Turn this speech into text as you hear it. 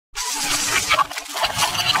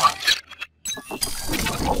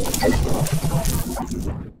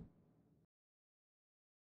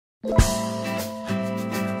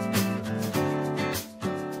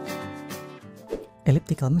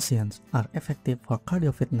Elliptical machines are effective for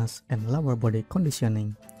cardio fitness and lower body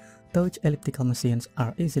conditioning. Though elliptical machines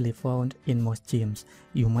are easily found in most gyms,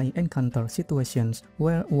 you may encounter situations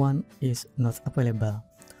where one is not available.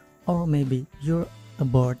 Or maybe you're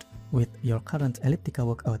bored with your current elliptical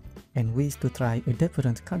workout and wish to try a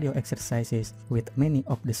different cardio exercises with many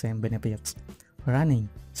of the same benefits. Running,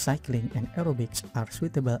 cycling, and aerobics are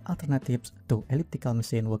suitable alternatives to elliptical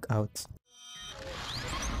machine workouts.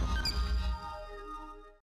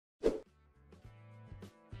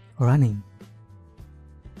 Running.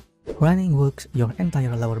 Running works your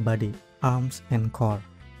entire lower body, arms, and core.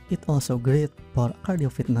 It's also great for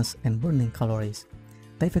cardio fitness and burning calories.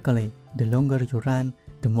 Typically, the longer you run,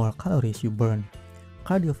 the more calories you burn.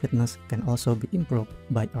 Cardio fitness can also be improved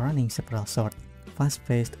by running several short,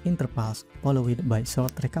 fast-paced intervals followed by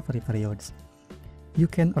short recovery periods. You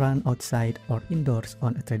can run outside or indoors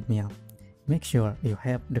on a treadmill. Make sure you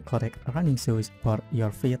have the correct running shoes for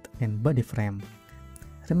your feet and body frame.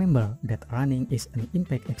 Remember that running is an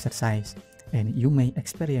impact exercise, and you may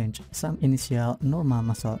experience some initial normal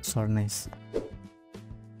muscle soreness.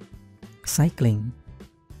 Cycling.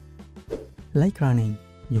 Like running,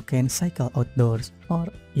 you can cycle outdoors or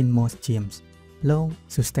in most gyms. Long,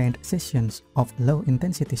 sustained sessions of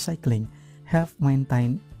low-intensity cycling help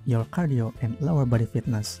maintain your cardio and lower body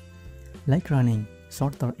fitness. Like running,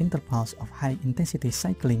 shorter intervals of high-intensity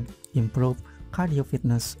cycling improve cardio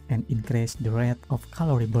fitness and increase the rate of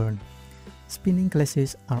calorie burn. Spinning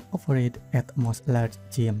classes are offered at most large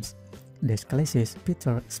gyms. These classes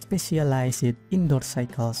feature specialized indoor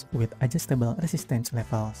cycles with adjustable resistance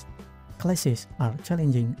levels. Classes are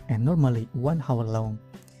challenging and normally 1 hour long.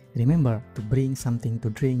 Remember to bring something to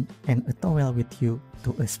drink and a towel with you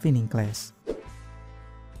to a spinning class.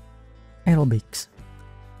 Aerobics.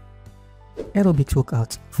 Aerobics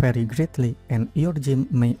workouts vary greatly, and your gym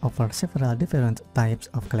may offer several different types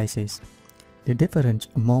of classes. The difference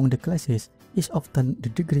among the classes is often the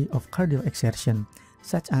degree of cardio exertion,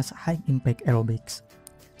 such as high-impact aerobics.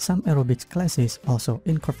 Some aerobics classes also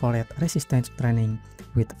incorporate resistance training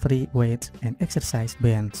with free weights and exercise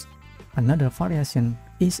bands. Another variation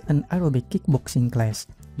is an aerobic kickboxing class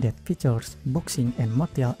that features boxing and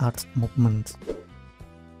martial arts movements.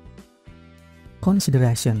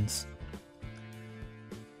 Considerations.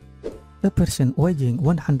 A person weighing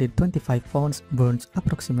 125 pounds burns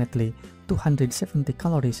approximately 270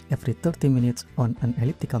 calories every 30 minutes on an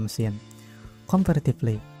elliptical machine.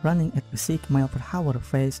 Comparatively, running at a 6 miles per hour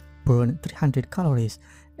pace burns 300 calories,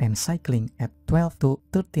 and cycling at 12 to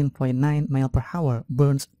 13.9 miles per hour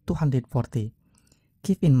burns 240.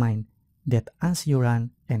 Keep in mind that as you run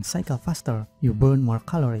and cycle faster, you burn more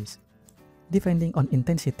calories. Depending on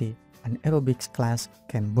intensity, an aerobics class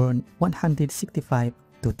can burn 165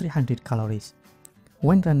 to 300 calories.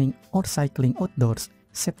 When running or cycling outdoors,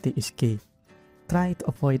 safety is key. Try to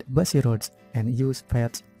avoid busy roads and use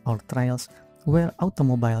paths or trails where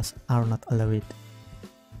automobiles are not allowed.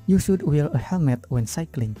 You should wear a helmet when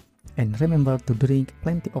cycling, and remember to drink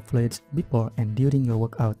plenty of fluids before and during your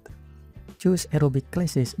workout. Choose aerobic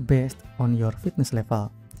classes based on your fitness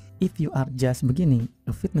level. If you are just beginning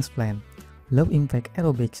a fitness plan, low-impact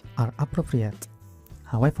aerobics are appropriate.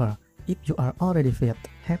 However, if you are already fit,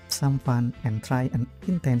 have some fun and try an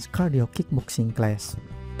intense cardio kickboxing class.